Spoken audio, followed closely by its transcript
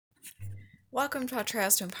Welcome to our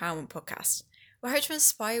Trails to Empowerment podcast. We're here to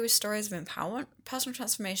inspire you with stories of empowerment, personal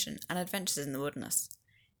transformation, and adventures in the wilderness.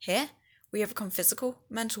 Here, we overcome physical,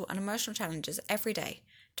 mental, and emotional challenges every day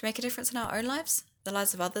to make a difference in our own lives, the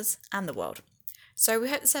lives of others, and the world. So we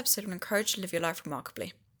hope this episode will encourage you to live your life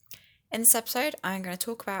remarkably. In this episode, I am going to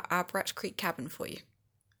talk about our Brett Creek cabin for you.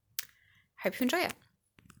 Hope you enjoy it.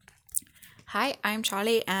 Hi, I'm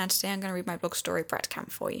Charlie, and today I'm going to read my blog story, Brett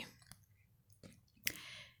Camp, for you.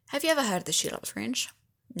 Have you ever heard of the Shelops Range?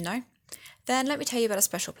 No? Then let me tell you about a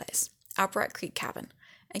special place, our Brett Creek cabin,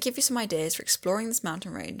 and give you some ideas for exploring this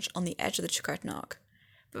mountain range on the edge of the Chilcotin Arc.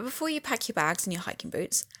 But before you pack your bags and your hiking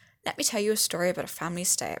boots, let me tell you a story about a family's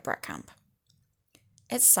stay at Brett Camp.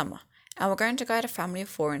 It's summer, and we're going to guide a family of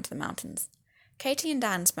 4 into the mountains. Katie and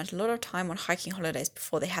Dan spent a lot of time on hiking holidays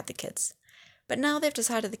before they had the kids, but now they've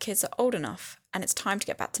decided the kids are old enough and it's time to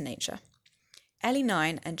get back to nature. Ellie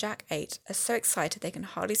 9 and Jack 8 are so excited they can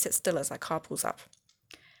hardly sit still as our car pulls up.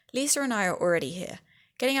 Lisa and I are already here,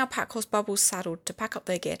 getting our pack horse Bubbles saddled to pack up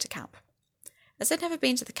their gear to camp. As they've never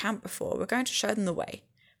been to the camp before, we're going to show them the way,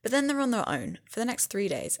 but then they're on their own for the next 3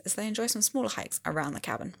 days as they enjoy some smaller hikes around the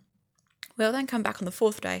cabin. We'll then come back on the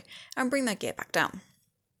 4th day and bring their gear back down.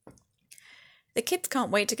 The kids can't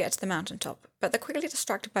wait to get to the mountaintop, but they're quickly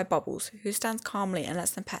distracted by Bubbles, who stands calmly and lets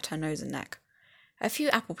them pet her nose and neck. A few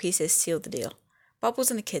apple pieces seal the deal.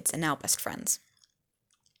 Bubbles and the kids are now best friends.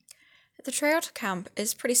 The trail to camp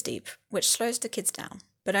is pretty steep, which slows the kids down,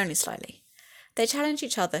 but only slightly. They challenge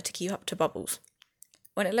each other to keep up to Bubbles.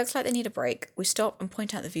 When it looks like they need a break, we stop and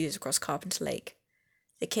point out the views across Carpenter Lake.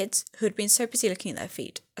 The kids, who had been so busy looking at their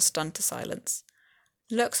feet, are stunned to silence.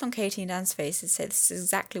 The looks on Katie and Dan's faces say this is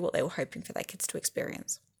exactly what they were hoping for their kids to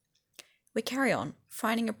experience. We carry on,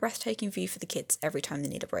 finding a breathtaking view for the kids every time they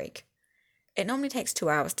need a break. It normally takes 2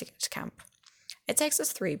 hours to get to camp. It takes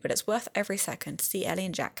us 3, but it's worth every second to see Ellie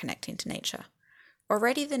and Jack connecting to nature.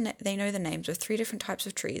 Already they know the names of 3 different types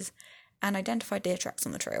of trees and identify deer tracks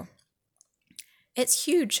on the trail. It's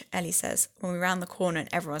huge, Ellie says, when we round the corner and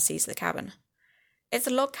everyone sees the cabin. It's a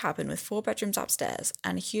log cabin with 4 bedrooms upstairs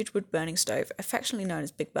and a huge wood-burning stove, affectionately known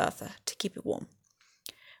as Big Bertha, to keep it warm.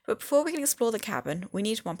 But before we can explore the cabin, we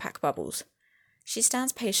need to unpack Bubbles. She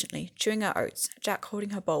stands patiently, chewing her oats, Jack holding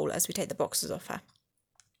her bowl as we take the boxes off her.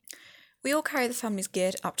 We all carry the family's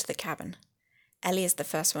gear up to the cabin. Ellie is the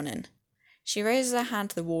first one in. She raises her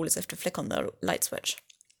hand to the wall as if to flick on the light switch.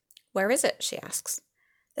 "Where is it?" she asks.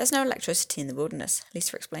 "There's no electricity in the wilderness,"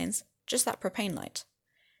 Lisa explains. "Just that propane light."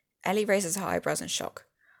 Ellie raises her eyebrows in shock.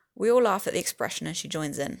 We all laugh at the expression and she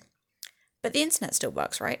joins in. "But the internet still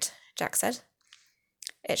works, right?" Jack said.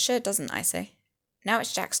 "It sure doesn't," I say. Now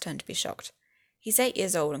it's Jack's turn to be shocked. He's 8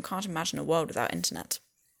 years old and can't imagine a world without internet.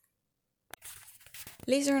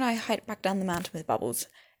 Lisa and I hike back down the mountain with Bubbles,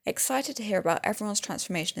 excited to hear about everyone's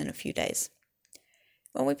transformation in a few days.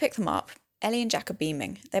 When we pick them up, Ellie and Jack are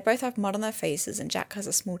beaming. They both have mud on their faces and Jack has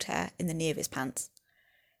a small tear in the knee of his pants.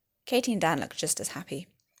 Katie and Dan look just as happy.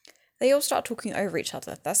 They all start talking over each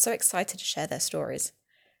other. They're so excited to share their stories.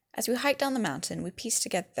 As we hike down the mountain, we piece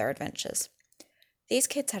together their adventures. These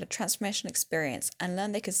kids had a transformational experience and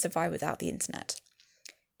learned they could survive without the internet.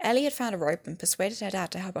 Ellie had found a rope and persuaded her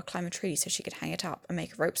dad to help her climb a tree so she could hang it up and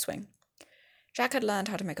make a rope swing. Jack had learned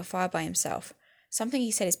how to make a fire by himself, something he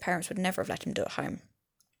said his parents would never have let him do at home.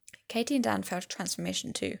 Katie and Dan felt a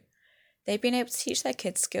transformation too. They'd been able to teach their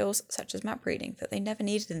kids skills such as map reading that they never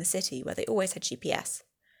needed in the city where they always had GPS.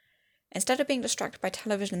 Instead of being distracted by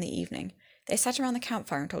television in the evening, they sat around the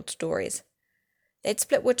campfire and told stories. They'd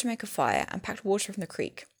split wood to make a fire and packed water from the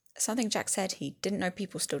creek, something Jack said he didn't know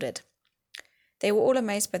people still did. They were all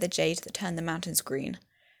amazed by the jade that turned the mountains green.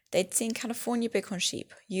 They'd seen California bighorn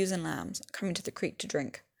sheep, ewes and lambs, coming to the creek to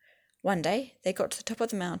drink. One day, they got to the top of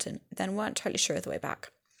the mountain, then weren't totally sure of the way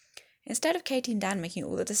back. Instead of Katie and Dan making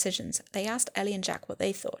all the decisions, they asked Ellie and Jack what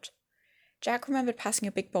they thought. Jack remembered passing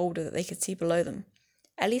a big boulder that they could see below them.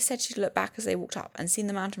 Ellie said she'd looked back as they walked up and seen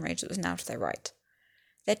the mountain range that was now to their right.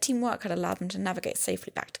 Their teamwork had allowed them to navigate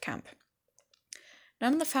safely back to camp.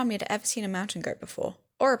 None of the family had ever seen a mountain goat before,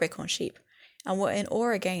 or a bighorn sheep, and were in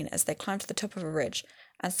awe again as they climbed to the top of a ridge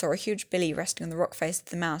and saw a huge billy resting on the rock face of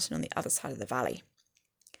the mountain on the other side of the valley.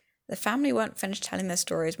 The family weren't finished telling their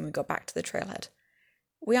stories when we got back to the trailhead.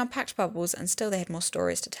 We unpacked Bubbles and still they had more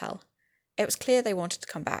stories to tell. It was clear they wanted to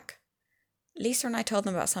come back. Lisa and I told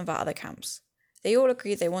them about some of our other camps. They all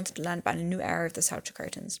agreed they wanted to learn about a new area of the South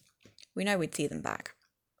Chilcotins. We know we'd see them back.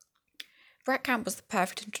 Brett Camp was the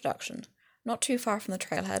perfect introduction. Not too far from the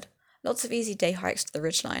trailhead, lots of easy day hikes to the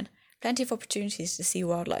ridgeline, plenty of opportunities to see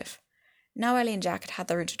wildlife. Now Ellie and Jack had had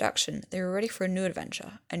their introduction, they were ready for a new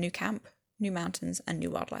adventure, a new camp, new mountains, and new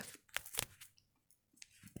wildlife.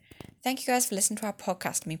 Thank you guys for listening to our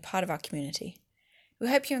podcast and being part of our community. We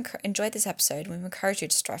hope you enjoyed this episode and we encourage you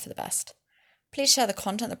to strive for the best. Please share the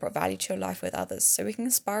content that brought value to your life with others so we can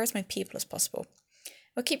inspire as many people as possible.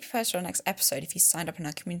 We'll keep you posted on our next episode if you signed up on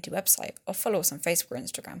our community website or follow us on Facebook or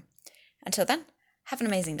Instagram. Until then, have an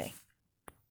amazing day.